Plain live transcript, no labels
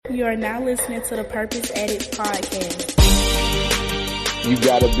You are now listening to the Purpose Edit podcast. You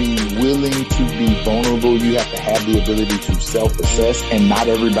got to be willing to be vulnerable. You have to have the ability to self-assess, and not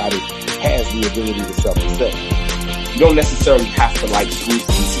everybody has the ability to self-assess. You don't necessarily have to like school to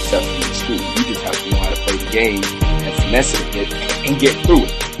be successful in school. You just have to know how to play the game and finesse it and get through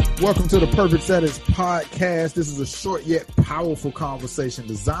it. Welcome to the Purpose Edit podcast. This is a short yet powerful conversation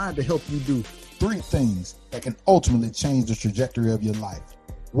designed to help you do 3 things that can ultimately change the trajectory of your life.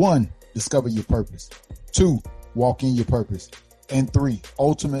 1, discover your purpose. 2, walk in your purpose. And 3,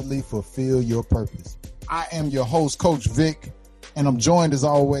 ultimately fulfill your purpose. I am your host, Coach Vic, and I'm joined as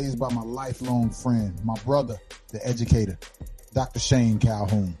always by my lifelong friend, my brother, the educator, Dr. Shane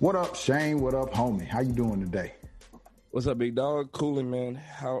Calhoun. What up, Shane? What up, homie? How you doing today? What's up, big dog? Cooling, man.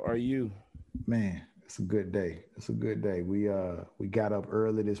 How are you? Man, it's a good day. It's a good day. We got up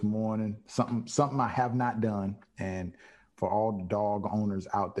early this morning. Something I have not done, and for all the dog owners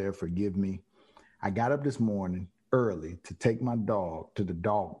out there, forgive me. I got up this morning early to take my dog to the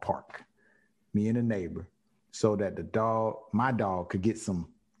dog park, me and a neighbor, so that my dog could get some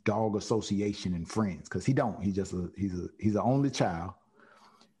dog association and friends, because he's an only child.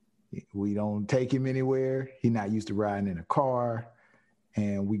 We don't take him anywhere. He's not used to riding in a car,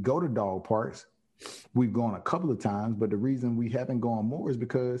 and we go to dog parks. We've gone a couple of times, but the reason we haven't gone more is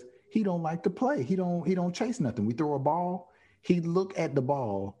because he don't like to play. He don't chase nothing. We throw a ball, he look at the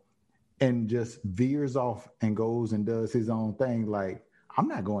ball and just veers off and goes and does his own thing. Like, I'm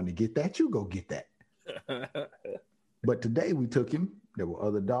not going to get that. You go get that. But today we took him. There were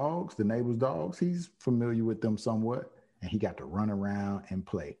other dogs, the neighbor's dogs. He's familiar with them somewhat, and he got to run around and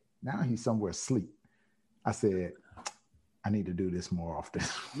play. Now he's somewhere asleep. I said, I need to do this more often.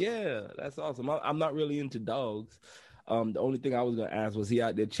 Yeah, that's awesome. I'm not really into dogs. The only thing I was going to ask, was he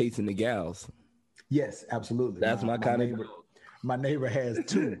out there chasing the gals? Yes, absolutely. That's my kind neighbor, of dog. My neighbor has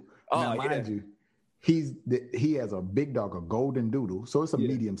 2. Now, mind you, he has a big dog, a golden doodle. So it's a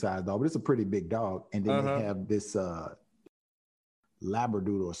medium-sized dog, but it's a pretty big dog. And then they have this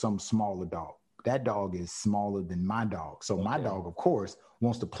Labradoodle or some smaller dog. That dog is smaller than my dog. So my dog, of course,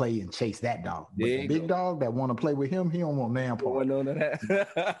 wants to play and chase that dog. But the big dog that want to play with him, he don't want nan part. None of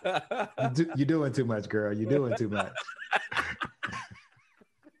that. You're doing too much, girl. You're doing too much.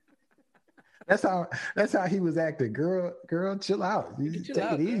 That's how he was acting. Girl, chill out. Take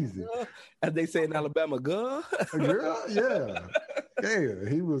it easy. As they say in Alabama, girl. Girl, yeah. Yeah.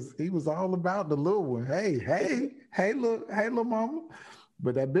 He was all about the little one. Hey, little mama.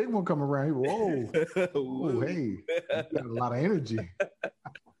 But that big one come around, he whoa, hey, you got a lot of energy.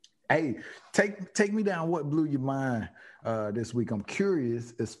 Hey, take me down. What blew your mind this week? I'm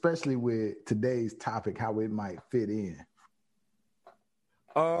curious, especially with today's topic, how it might fit in.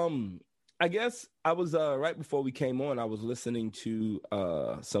 I guess I was right before we came on, I was listening to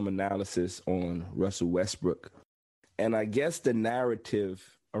some analysis on Russell Westbrook. And I guess the narrative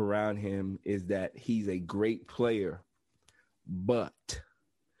around him is that he's a great player, but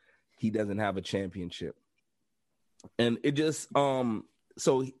he doesn't have a championship. And it just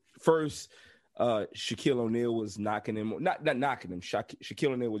so first Shaquille O'Neal was knocking him, not knocking him.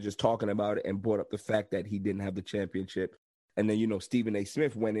 Shaquille O'Neal was just talking about it and brought up the fact that he didn't have the championship. And then, Stephen A.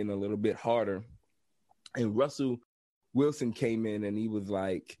 Smith went in a little bit harder. And Russell Wilson came in and he was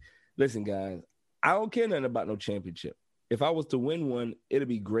like, listen, guys, I don't care nothing about no championship. If I was to win one, it'd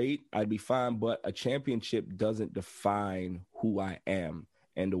be great. I'd be fine. But a championship doesn't define who I am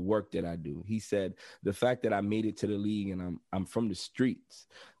and the work that I do. He said, the fact that I made it to the league and I'm from the streets,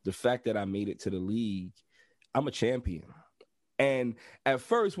 the fact that I made it to the league, I'm a champion. And at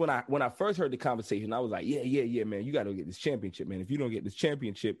first, when I first heard the conversation, I was like, yeah, man, you got to get this championship, man. If you don't get this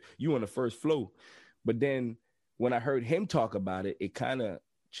championship, you on the first floor. But then when I heard him talk about it, it kind of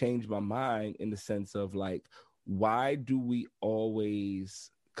changed my mind in the sense of like, why do we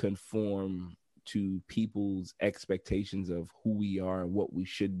always conform to people's expectations of who we are and what we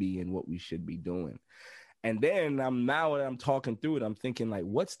should be and what we should be doing? And then when I'm talking through it, I'm thinking like,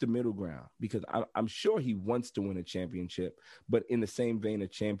 what's the middle ground? Because I'm sure he wants to win a championship, but in the same vein, a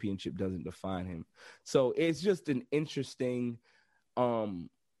championship doesn't define him. So it's just an interesting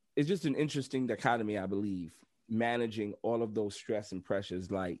dichotomy, I believe, managing all of those stress and pressures.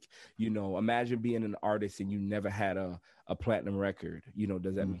 Like, imagine being an artist and you never had a platinum record.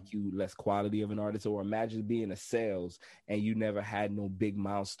 Does that make you less quality of an artist? Or imagine being a sales and you never had no big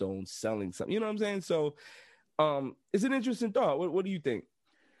milestone selling something. You know what I'm saying? So it's an interesting thought. What do you think?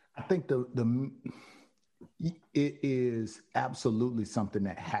 I think it is absolutely something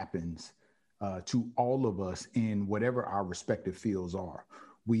that happens to all of us in whatever our respective fields are.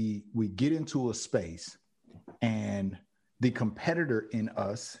 We get into a space and the competitor in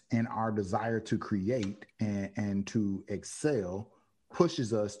us and our desire to create and to excel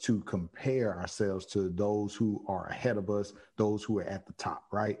pushes us to compare ourselves to those who are ahead of us, those who are at the top,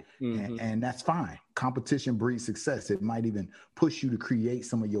 right? And that's fine. Competition breeds success. It might even push you to create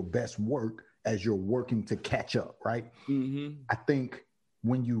some of your best work as you're working to catch up, right? I think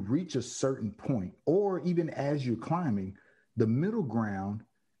when you reach a certain point, or even as you're climbing, the middle ground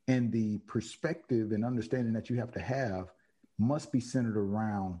and the perspective and understanding that you have to have must be centered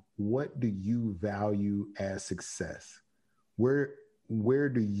around, what do you value as success? Where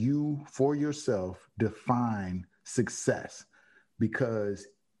do you, for yourself, define success? Because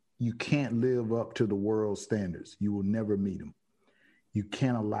you can't live up to the world's standards. You will never meet them. You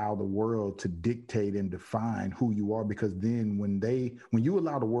can't allow the world to dictate and define who you are, because then when you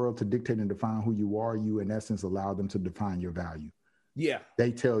allow the world to dictate and define who you are, you in essence allow them to define your value. Yeah.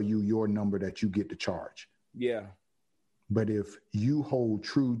 They tell you your number that you get to charge. Yeah. But if you hold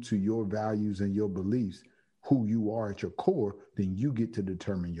true to your values and your beliefs, who you are at your core, then you get to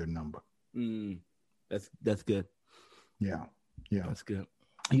determine your number. That's good. Yeah. That's good.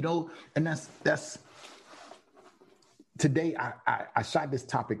 And that's today I shot this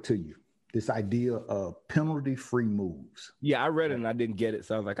topic to you, this idea of penalty-free moves. Yeah, I read it and I didn't get it.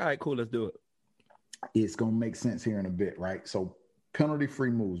 So I was like, all right, cool, let's do it. It's going to make sense here in a bit, right? So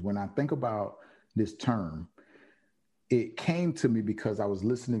penalty-free moves, when I think about this term, it came to me because I was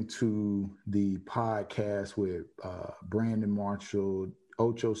listening to the podcast with Brandon Marshall,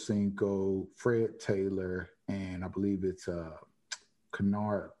 Ocho Cinco, Fred Taylor, and I believe it's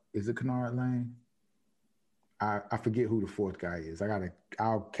Kennard. Is it Kennard Lane? I forget who the fourth guy is.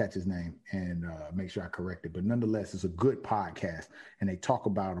 I'll catch his name and make sure I correct it. But nonetheless, it's a good podcast, and they talk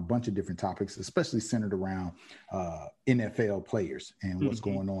about a bunch of different topics, especially centered around NFL players and what's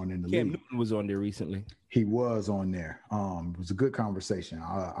going on in the Cam league. Newton was on there recently. He was on there. It was a good conversation.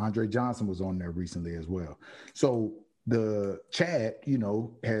 Andre Johnson was on there recently as well. So the Chad,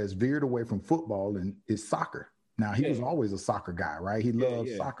 has veered away from football and is soccer. Now, he was always a soccer guy, right? He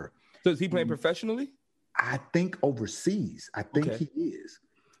loves soccer. So is he playing professionally? I think overseas. I think he is.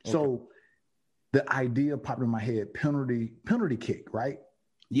 Okay. So the idea popped in my head, penalty kick, right?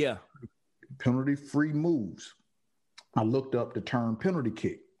 Yeah. Penalty-free moves. I looked up the term penalty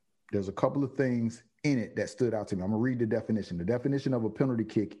kick. There's a couple of things in it that stood out to me. I'm going to read the definition. The definition of a penalty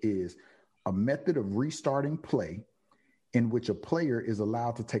kick is a method of restarting play in which a player is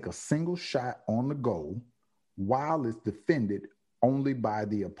allowed to take a single shot on the goal while it's defended only by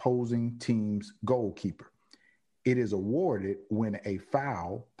the opposing team's goalkeeper. It is awarded when a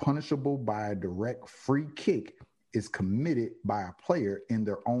foul punishable by a direct free kick is committed by a player in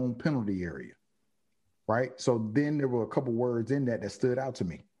their own penalty area, right? So then there were a couple words in that stood out to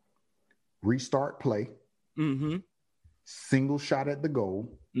me. Restart play, single shot at the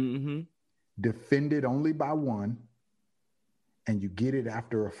goal, defended only by one, and you get it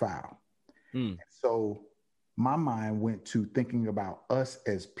after a foul. So my mind went to thinking about us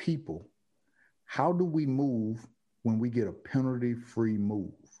as people. How do we move when we get a penalty-free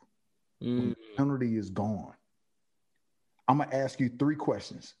move? When the penalty is gone. I'm going to ask you three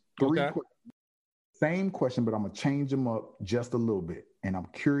questions. Same question, but I'm going to change them up just a little bit. And I'm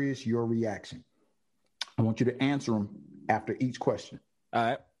curious your reaction. I want you to answer them after each question. All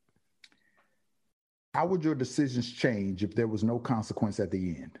right. How would your decisions change if there was no consequence at the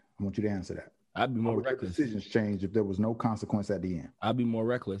end? I want you to answer that. I'd be more reckless. How would your decisions change if there was no consequence at the end? I'd be more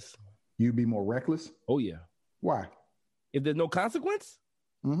reckless. You'd be more reckless? Oh, yeah. Why? If there's no consequence?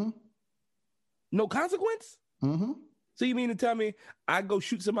 No consequence? So you mean to tell me I go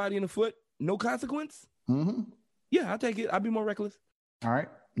shoot somebody in the foot, no consequence? Yeah, I'll take it. I'll be more reckless. All right.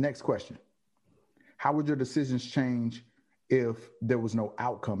 Next question. How would your decisions change if there was no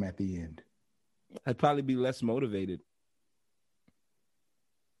outcome at the end? I'd probably be less motivated.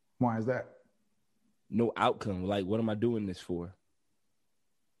 Why is that? No outcome. Like, what am I doing this for?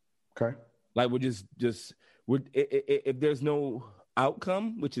 Okay. Like, if there's no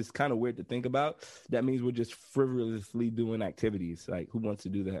outcome, which is kind of weird to think about, that means we're just frivolously doing activities. Like, who wants to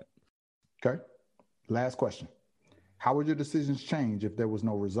do that? Okay. Last question. How would your decisions change if there was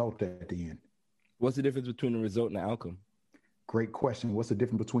no result at the end? What's the difference between the result and the outcome? Great question. What's the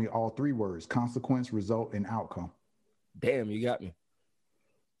difference between all three words? Consequence, result, and outcome. Damn, you got me.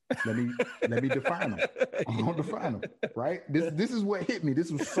 Let me define them. I'm gonna define them, right? This is what hit me. This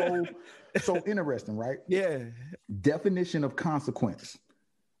was so interesting, right? Yeah. Definition of consequence: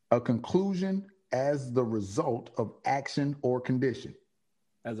 a conclusion as the result of action or condition.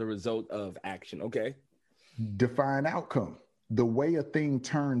 As a result of action, okay. Define outcome: the way a thing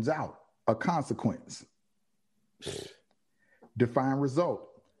turns out, a consequence. Define result.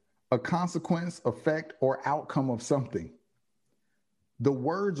 A consequence, effect, or outcome of something. The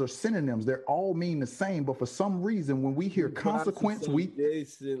words are synonyms. They all mean the same, but for some reason, when we hear consequence, we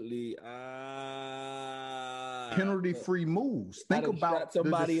instantly penalty-free moves. Think about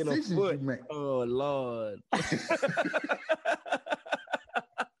somebody the decisions in the foot. You make. Oh Lord.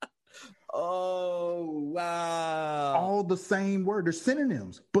 Oh wow. All the same word. They're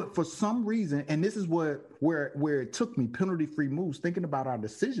synonyms. But for some reason, and this is where it took me, penalty-free moves, thinking about our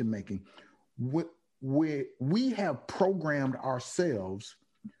decision making, where we have programmed ourselves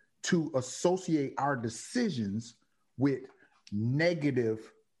to associate our decisions with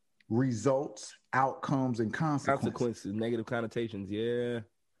negative results, outcomes, and consequences. Negative connotations. Yeah.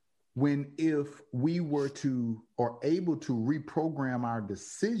 When if we were to or able to reprogram our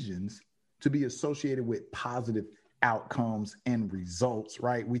decisions to be associated with positive outcomes and results,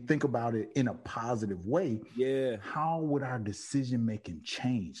 right? We think about it in a positive way. Yeah. How would our decision making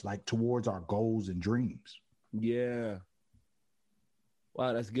change, like towards our goals and dreams? Yeah.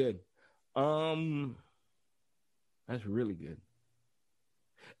 Wow, that's good. That's really good.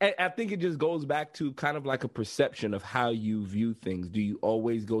 And I think it just goes back to kind of like a perception of how you view things. Do you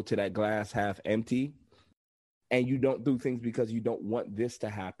always go to that glass half empty and you don't do things because you don't want this to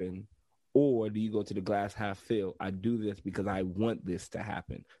happen? Or do you go to the glass half filled? I do this because I want this to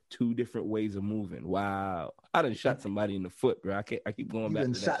happen. Two different ways of moving. Wow. I done shot somebody in the foot, bro. I keep going back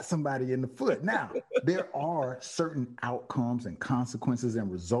to that. Shot somebody in the foot. Now, there are certain outcomes and consequences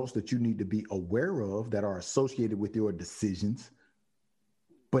and results that you need to be aware of that are associated with your decisions.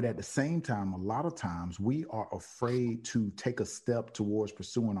 But at the same time, a lot of times we are afraid to take a step towards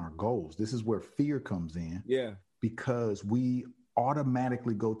pursuing our goals. This is where fear comes in. Yeah. Because we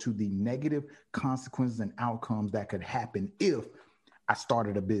automatically go to the negative consequences and outcomes that could happen if I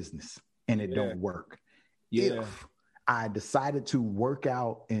started a business and it don't work. Yeah. If I decided to work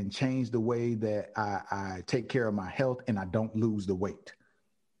out and change the way that I take care of my health and I don't lose the weight.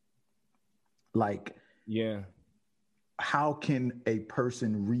 Like, yeah. How can a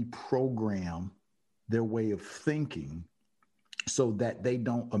person reprogram their way of thinking so that they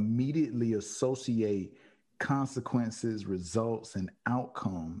don't immediately associate consequences, results, and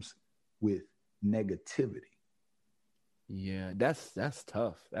outcomes with negativity? Yeah, that's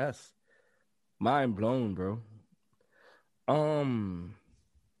tough. That's mind blown, bro. I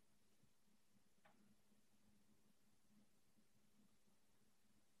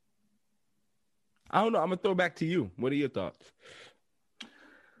don't know. I'm gonna throw back to you. What are your thoughts?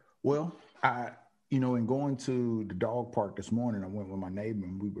 Well, in going to the dog park this morning, I went with my neighbor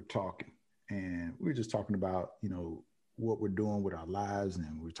and we were talking. And we were just talking about, what we're doing with our lives.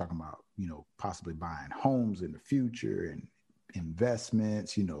 And we were talking about, possibly buying homes in the future and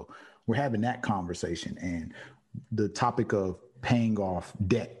investments. We're having that conversation. And the topic of paying off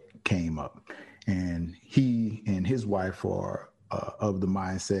debt came up. And he and his wife are of the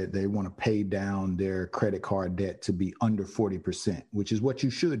mindset they want to pay down their credit card debt to be under 40%, which is what you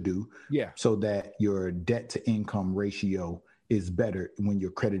should do. Yeah. So that your debt to income ratio is better when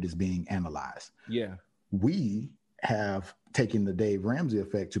your credit is being analyzed. Yeah. We have taken the Dave Ramsey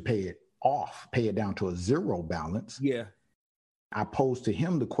effect to pay it down to a zero balance. Yeah. I posed to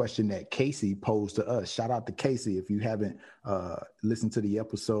him the question that Casey posed to us. Shout out to Casey. If you haven't listened to the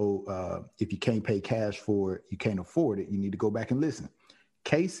episode, if you can't pay cash for it, you can't afford it, you need to go back and listen.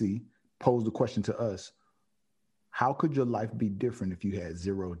 Casey posed the question to us: how could your life be different if you had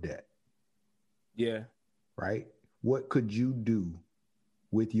zero debt? Yeah. Right? What could you do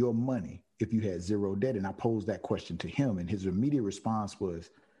with your money if you had zero debt? And I posed that question to him, and his immediate response was,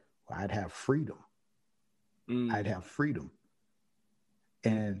 well, I'd have freedom. I'd have freedom.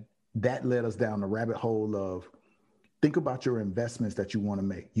 And that led us down the rabbit hole of, think about your investments that you want to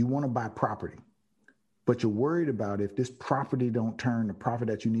make. You want to buy property, but you're worried about if this property don't turn the profit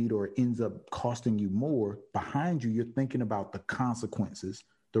that you need, or it ends up costing you more. Behind you, you're thinking about the consequences,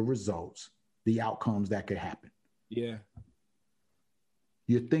 the results, the outcomes that could happen. Yeah.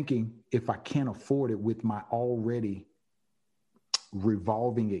 You're thinking, if I can't afford it with my already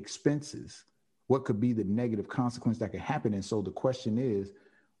revolving expenses, what could be the negative consequence that could happen? And so the question is,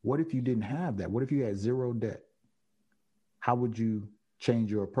 what if you didn't have that? What if you had zero debt? How would you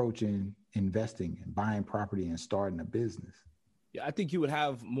change your approach in investing and buying property and starting a business? Yeah, I think you would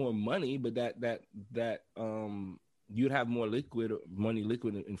have more money, but that you'd have more money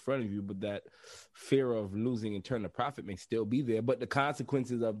liquid in front of you, but that fear of losing and turning a profit may still be there. But the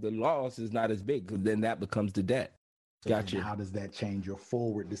consequences of the loss is not as big, because then that becomes the debt. So Gotcha. How does that change your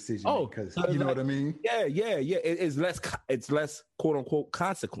forward decision? Oh, because so you know what I mean? Yeah. It's less quote unquote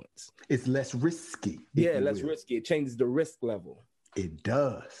consequence. It's less risky. Yeah, less risky. It changes the risk level. It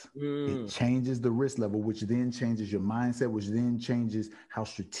does. It changes the risk level, which then changes your mindset, which then changes how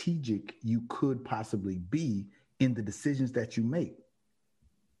strategic you could possibly be in the decisions that you make.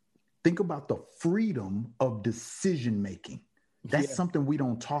 Think about the freedom of decision making. That's something we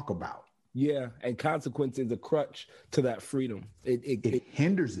don't talk about. Yeah, and consequence is a crutch to that freedom. It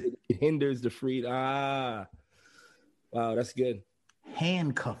hinders it. It hinders the freedom. Wow, that's good.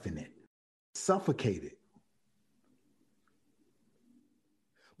 Handcuffing it, suffocate it.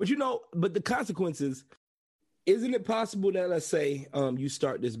 But the consequences, isn't it possible that, let's say, you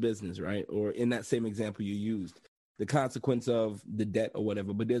start this business, right? Or in that same example you used, the consequence of the debt or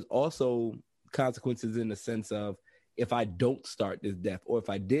whatever, but there's also consequences in the sense of, if I don't start this debt, or if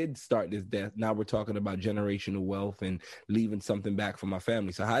I did start this debt, now we're talking about generational wealth and leaving something back for my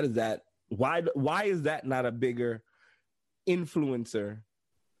family. So how does that, why is that not a bigger influencer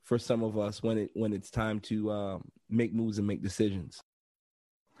for some of us when it's time to make moves and make decisions?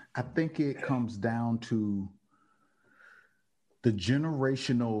 I think it comes down to the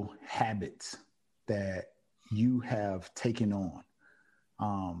generational habits that you have taken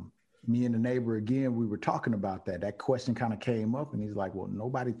on. Me and the neighbor, again, we were talking about that. That question kind of came up, and he's like, well,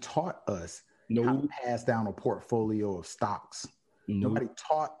 nobody taught us how to pass down a portfolio of stocks. Nobody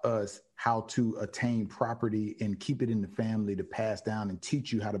taught us how to attain property and keep it in the family to pass down and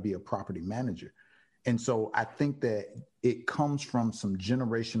teach you how to be a property manager. And so I think that it comes from some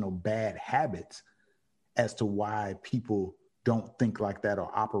generational bad habits as to why people don't think like that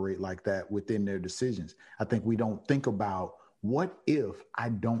or operate like that within their decisions. I think we don't think about, what if I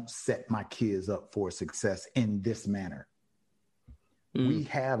don't set my kids up for success in this manner? We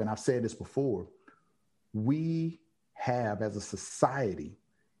have, and I've said this before, we have as a society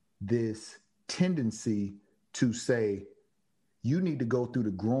this tendency to say, you need to go through the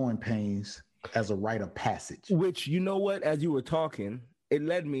growing pains as a rite of passage. Which, you know what, as you were talking, it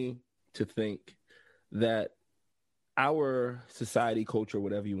led me to think that our society, culture,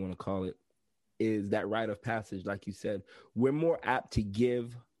 whatever you want to call it, is that rite of passage. Like you said, we're more apt to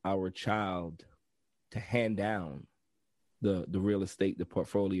give our child, to hand down the real estate, the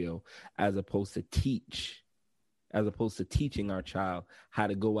portfolio, as opposed to teaching our child how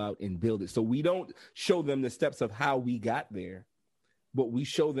to go out and build it. So we don't show them the steps of how we got there, but we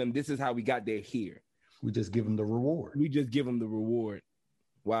show them this is how we got there here. We just give them the reward.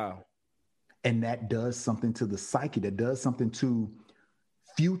 Wow. And that does something to the psyche. That does something to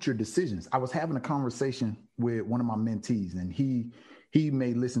future decisions. I was having a conversation with one of my mentees, and he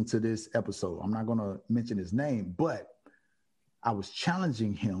may listen to this episode. I'm not going to mention his name, but I was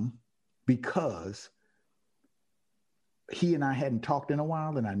challenging him because he and I hadn't talked in a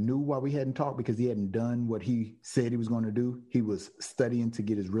while, and I knew why we hadn't talked, because he hadn't done what he said he was going to do. He was studying to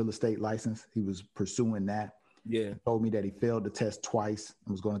get his real estate license. He was pursuing that. Yeah. He told me that he failed the test twice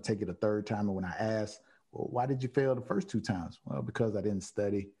and was going to take it a third time. And when I asked, well, why did you fail the first two times? Well, because I didn't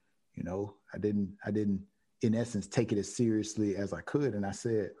study. I didn't, in essence, take it as seriously as I could. And I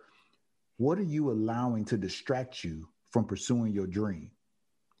said, what are you allowing to distract you from pursuing your dream?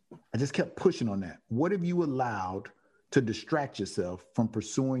 I just kept pushing on that. What have you allowed to distract yourself from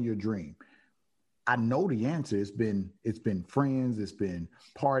pursuing your dream? I know the answer. It's been friends, it's been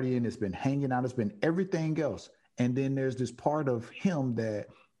partying, it's been hanging out, it's been everything else. And then there's this part of him that,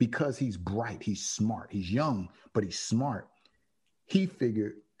 because he's bright, he's smart, he's young, but he's smart, he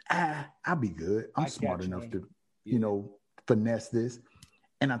figured, I'll be good. I'm smart enough to, finesse this.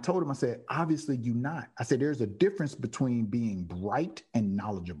 And I told him, I said, obviously you're not. I said, there's a difference between being bright and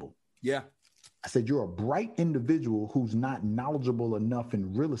knowledgeable. Yeah. I said, you're a bright individual who's not knowledgeable enough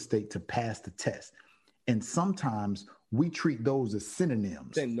in real estate to pass the test. And sometimes we treat those as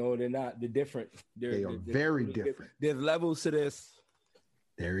synonyms. No, they're not. They're different. They are very different. There's levels to this.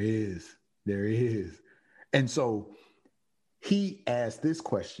 There is. And so he asked this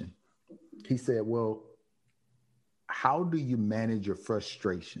question. He said, well, how do you manage your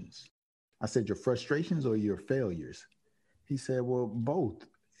frustrations? I said, your frustrations or your failures? He said, well, both.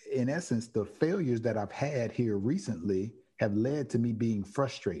 In essence, the failures that I've had here recently have led to me being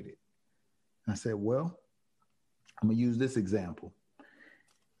frustrated. And I said, well, I'm going to use this example.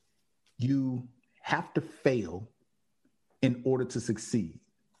 You have to fail in order to succeed.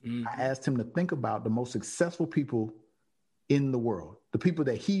 Mm-hmm. I asked him to think about the most successful people in the world, the people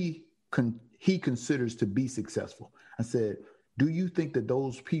that he considers to be successful. I said, do you think that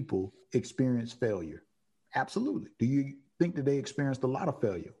those people experience failure? Absolutely. Do you think that they experienced a lot of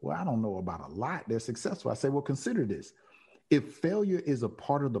failure. Well, I don't know about a lot. They're successful. I say, well, consider this. If failure is a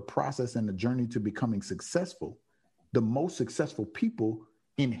part of the process and the journey to becoming successful, the most successful people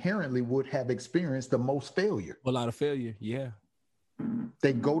inherently would have experienced the most failure. A lot of failure. Yeah.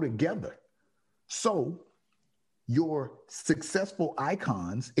 They go together. So your successful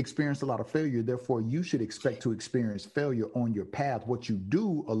icons experienced a lot of failure. Therefore, you should expect to experience failure on your path. What you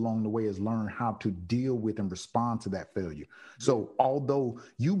do along the way is learn how to deal with and respond to that failure. So although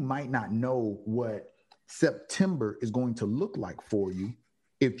you might not know what September is going to look like for you,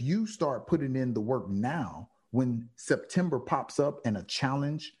 if you start putting in the work now, when September pops up and a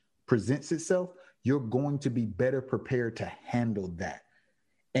challenge presents itself, you're going to be better prepared to handle that.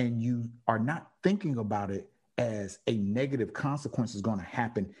 And you are not thinking about it as a negative consequence is going to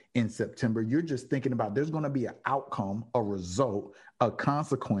happen in September. You're just thinking about there's going to be an outcome, a result, a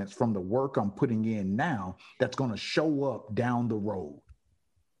consequence from the work I'm putting in now that's going to show up down the road.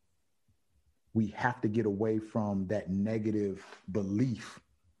 We have to get away from that negative belief,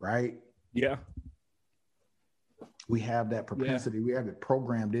 right? Yeah. We have that propensity. Yeah. We have it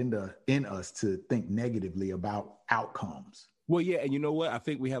programmed in us to think negatively about outcomes. Well, yeah, and you know what? I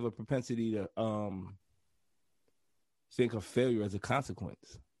think we have a propensity to think of failure as a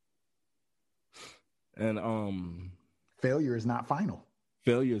consequence. And failure is not final.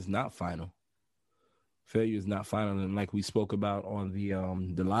 Failure is not final. Failure is not final. And like we spoke about on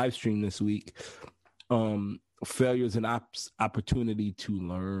the live stream this week, failure is an opportunity to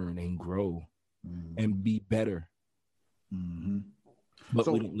learn and grow and be better. Mm-hmm. But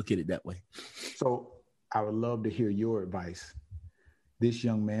we don't look at it that way. So I would love to hear your advice. This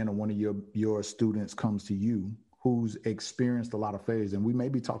young man or one of your students comes to you who's experienced a lot of failures, and we may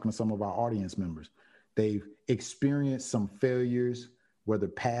be talking to some of our audience members. They've experienced some failures, whether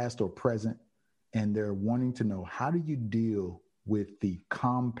past or present, and they're wanting to know, how do you deal with the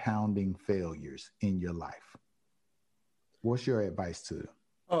compounding failures in your life? What's your advice to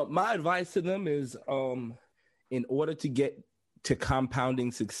them? My advice to them is, in order to get to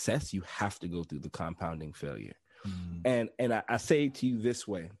compounding success, you have to go through the compounding failure. Mm. And I say it to you this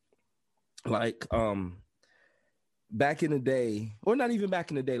way, like back in the day, or not even back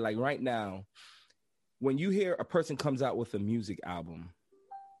in the day, like right now, when you hear a person comes out with a music album,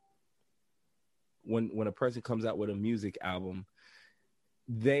 when a person comes out with a music album,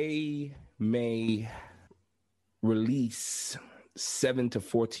 they may release 7 to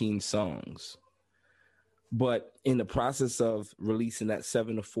 14 songs. But in the process of releasing that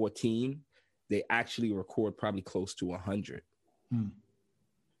 7 to 14, they actually record probably close to 100.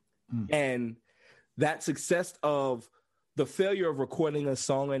 And that success of the failure of recording a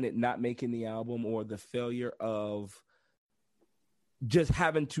song and it not making the album, or the failure of just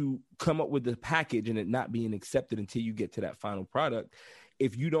having to come up with the package and it not being accepted until you get to that final product.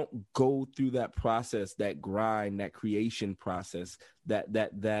 If you don't go through that process, that grind, that creation process,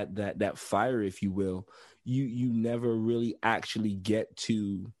 that fire, if you will, you never really actually get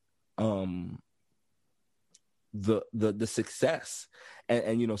to the success.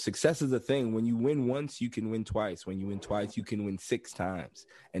 And you know, success is a thing. When you win once, you can win twice. When you win twice, you can win 6 times.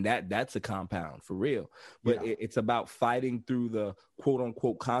 And that's a compound for real. But it's about fighting through the quote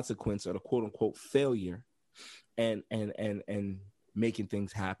unquote consequence or the quote unquote failure and making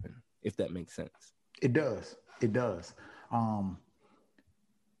things happen, if that makes sense. It does. It does.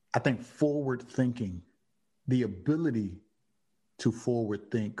 I think forward thinking, the ability to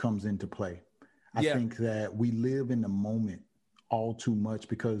forward think comes into play. I think that we live in the moment all too much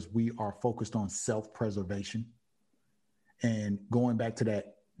because we are focused on self-preservation. And going back to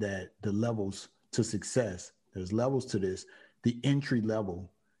that the levels to success, there's levels to this. The entry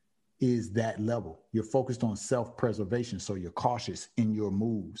level is that level. You're focused on self-preservation. So you're cautious in your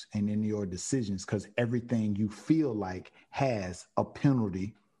moves and in your decisions because everything you feel like has a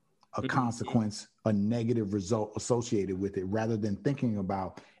penalty, a consequence, a negative result associated with it, rather than thinking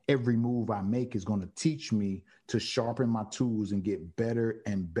about every move I make is going to teach me to sharpen my tools and get better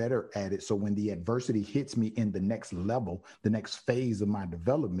and better at it. So when the adversity hits me in the next level, the next phase of my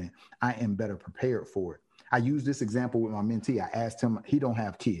development, I am better prepared for it. I use this example with my mentee. I asked him, he don't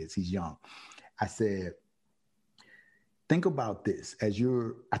have kids, he's young. I said, think about this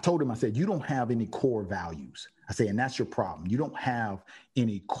I told him, I said, you don't have any core values. I say, and that's your problem. You don't have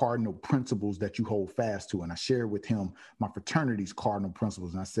any cardinal principles that you hold fast to. And I shared with him my fraternity's cardinal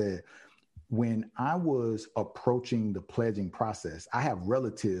principles. And I said, when I was approaching the pledging process, I have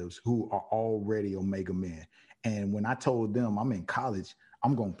relatives who are already Omega men. And when I told them I'm in college,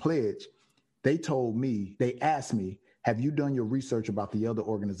 I'm going to pledge, they asked me, have you done your research about the other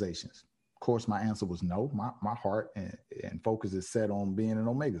organizations? course, my answer was no. My heart and focus is set on being an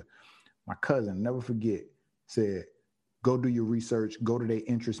Omega. My cousin, never forget, said, go do your research, go to their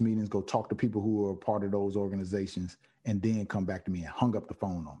interest meetings, go talk to people who are part of those organizations, and then come back to me, and hung up the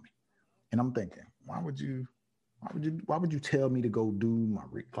phone on me. And I'm thinking, why would you tell me to go do my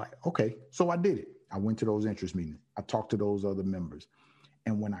okay. So I did it. I went to those interest meetings. I talked to those other members.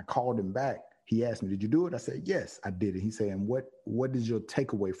 And when I called him back, he asked me, did you do it? I said, yes, I did it. He said, and what is your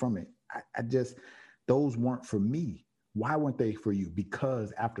takeaway from it? I just, those weren't for me. Why weren't they for you?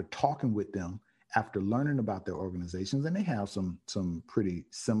 Because after talking with them, after learning about their organizations, and they have some pretty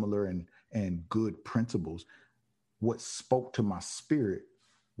similar and good principles, what spoke to my spirit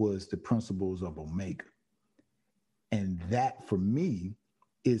was the principles of Omega. And that for me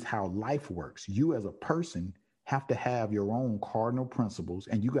is how life works. You as a person have to have your own cardinal principles,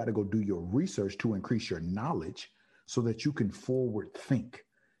 and you got to go do your research to increase your knowledge so that you can forward think.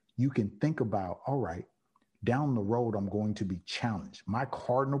 You can think about, all right, down the road, I'm going to be challenged. My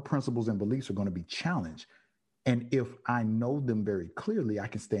cardinal principles and beliefs are going to be challenged. And if I know them very clearly, I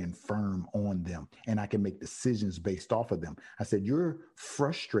can stand firm on them and I can make decisions based off of them. I said, you're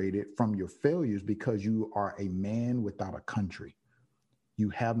frustrated from your failures because you are a man without a country.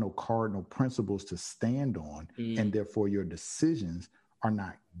 You have no cardinal principles to stand on, and therefore your decisions are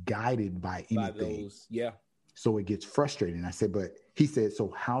not guided by anything. Yeah. So it gets frustrating. I said, but he said,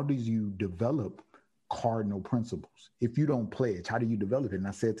 so how do you develop cardinal principles? If you don't pledge, how do you develop it? And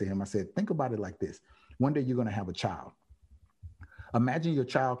I said to him, I said, think about it like this. One day you're going to have a child. Imagine your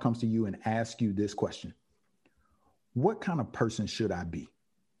child comes to you and asks you this question. What kind of person should I be?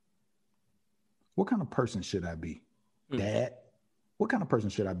 What kind of person should I be? Dad, what kind of person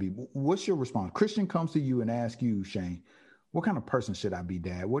should I be? What's your response? Christian comes to you and asks you, Shane, what kind of person should I be,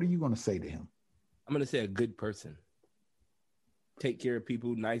 Dad? What are you going to say to him? I'm going to say a good person. Take care of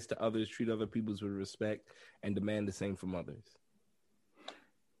people, nice to others, treat other people with respect, and demand the same from others.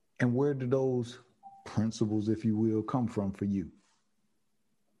 And where do those principles, if you will, come from for you?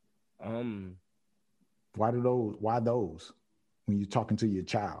 Why those when you're talking to your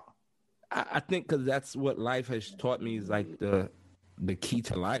child? I think because that's what life has taught me is like the key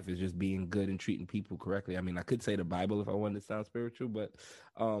to life is just being good and treating people correctly. I mean, I could say the Bible if I wanted to sound spiritual, but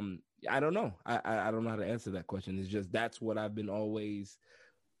I don't know. I don't know how to answer that question. It's just that's what I've been always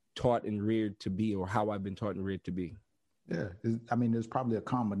taught and reared to be, or how I've been taught and reared to be. Yeah. I mean, there's probably a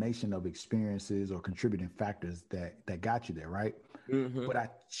combination of experiences or contributing factors that got you there, right? Mm-hmm. But I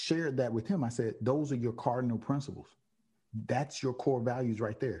shared that with him. I said, those are your cardinal principles. That's your core values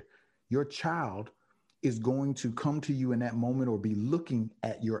right there. Your child is going to come to you in that moment or be looking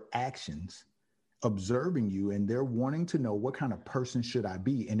at your actions, observing you, and they're wanting to know what kind of person should I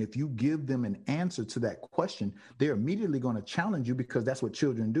be? And if you give them an answer to that question, they're immediately going to challenge you because that's what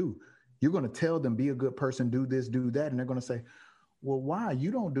children do. You're going to tell them, be a good person, do this, do that. And they're going to say, well, why?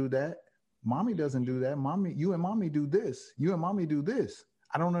 You don't do that. Mommy doesn't do that. Mommy, you and mommy do this. You and mommy do this.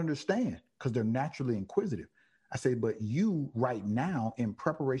 I don't understand, because they're naturally inquisitive. I say, but you right now, in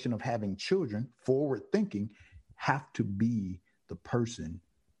preparation of having children, forward thinking, have to be the person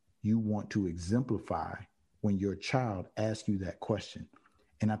you want to exemplify when your child asks you that question.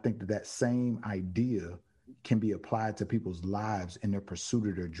 And I think that same idea can be applied to people's lives in their pursuit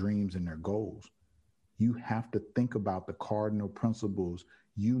of their dreams and their goals. You have to think about the cardinal principles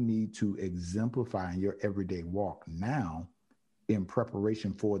you need to exemplify in your everyday walk now in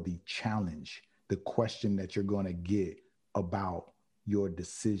preparation for the challenge, the question that you're going to get about your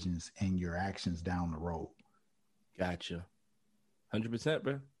decisions and your actions down the road. Gotcha. 100%,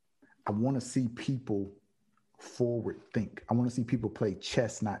 bro. I want to see people forward think. I want to see people play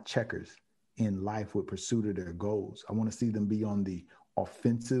chess, not checkers, in life with pursuit of their goals. I want to see them be on the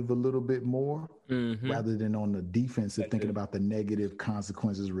offensive a little bit more rather than on the defensive, thinking about the negative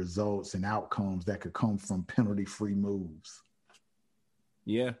consequences, results, and outcomes that could come from penalty-free moves.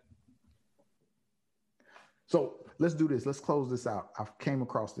 Yeah. So let's do this. Let's close this out. I came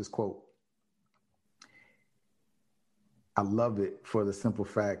across this quote. I love it for the simple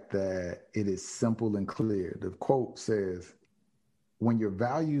fact that it is simple and clear. The quote says, when your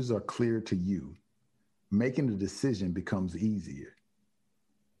values are clear to you, making a decision becomes easier.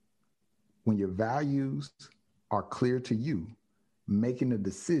 When your values are clear to you, making a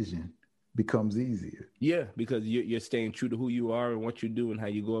decision becomes easier. Yeah, because you're staying true to who you are and what you do and how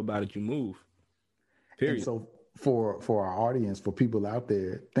you go about it, you move. Period. And so for our audience, for people out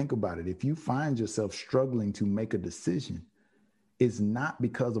there, think about it. If you find yourself struggling to make a decision, it's not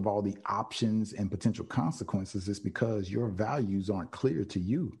because of all the options and potential consequences. It's because your values aren't clear to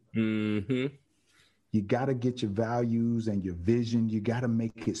you. Mm-hmm. You got to get your values and your vision. You got to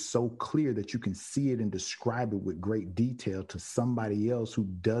make it so clear that you can see it and describe it with great detail to somebody else who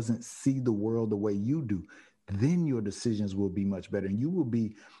doesn't see the world the way you do. Then your decisions will be much better, and you will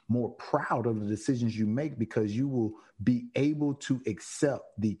be more proud of the decisions you make because you will be able to accept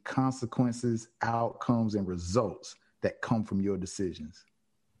the consequences, outcomes, and results that come from your decisions.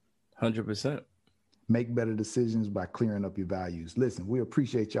 100%. Make better decisions by clearing up your values. Listen, we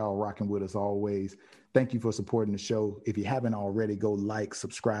appreciate y'all rocking with us always. Thank you for supporting the show. If you haven't already, go like,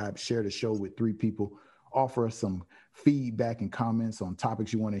 subscribe, share the show with 3 people. Offer us some feedback and comments on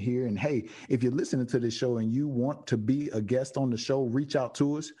topics you want to hear. And hey, if you're listening to this show and you want to be a guest on the show, reach out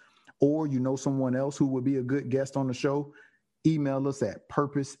to us, or you know someone else who would be a good guest on the show, email us at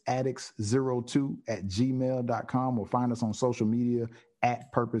purposeaddicts02@gmail.com or find us on social media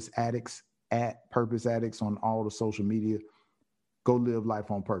at purposeaddicts on all the social media. Go live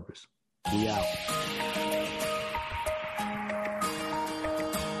life on purpose. We out.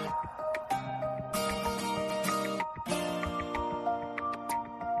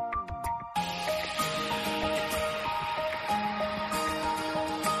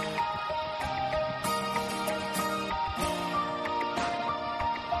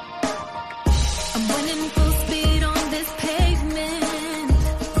 I'm running full speed on this pavement,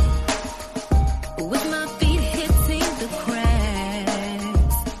 with my feet hitting the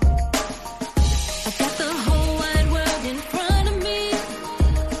cracks. I got the whole wide world in front of me,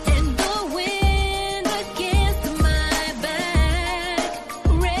 and the wind against my back.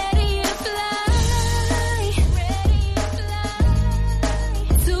 Ready to fly,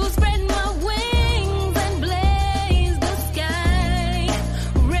 to spread my wings and blaze the sky.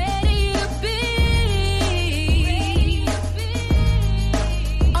 Ready to be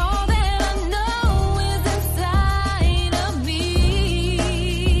all that I know is inside of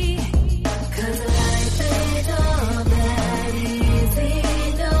me. 'Cause life ain't all that easy,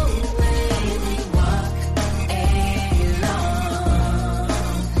 no way we walk alone.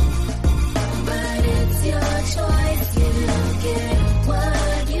 But it's your choice, you get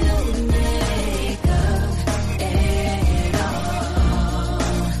what you make of it all.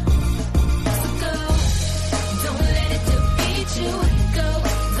 So go, don't let it defeat you. Go,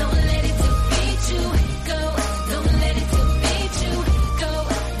 don't let it defeat you. Go, don't let it defeat you. Go,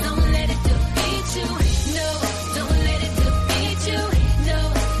 don't let it defeat you. No, don't let it defeat you. No,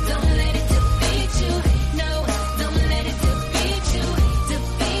 don't let it defeat you. No, don't let it defeat you.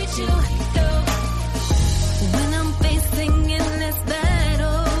 Defeat you. Go. When I'm facing endless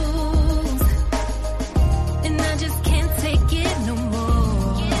battles, and I just can't take it no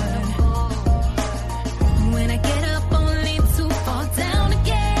more. When I get up only to fall down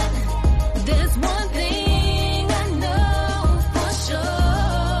again, there's one thing I know for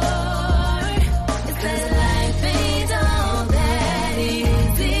sure. It's 'cause life ain't all that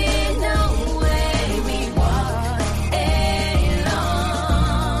easy, no way we walk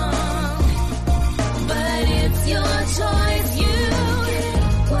alone. But it's your choice, you get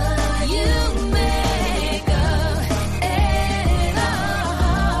what you make of it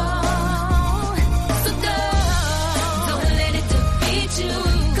all. So go, don't let it defeat you.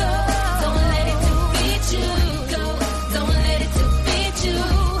 Go, don't let it defeat you. Go, don't let it defeat you.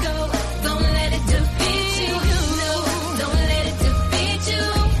 Go, don't let it defeat you. No, don't let it defeat you.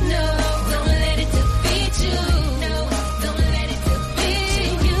 No, don't let it defeat you. No, don't let it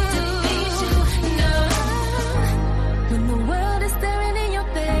defeat you. No. When the world is staring in your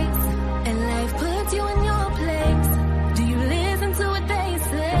face and life puts you in your place, do you listen to what they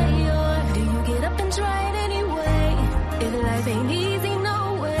say, or do you get up and try it anyway? If life ain't easy, no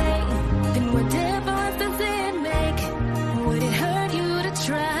way, then what difference does it make? Would it hurt you to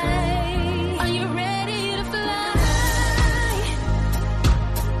try? Are you ready to fly?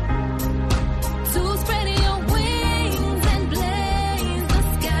 To spread your wings and blaze the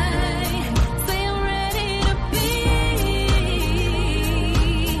sky. Say I'm ready to be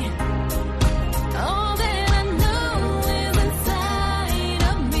all that I know is inside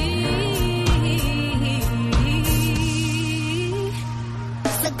of me.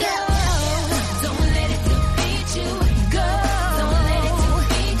 So go.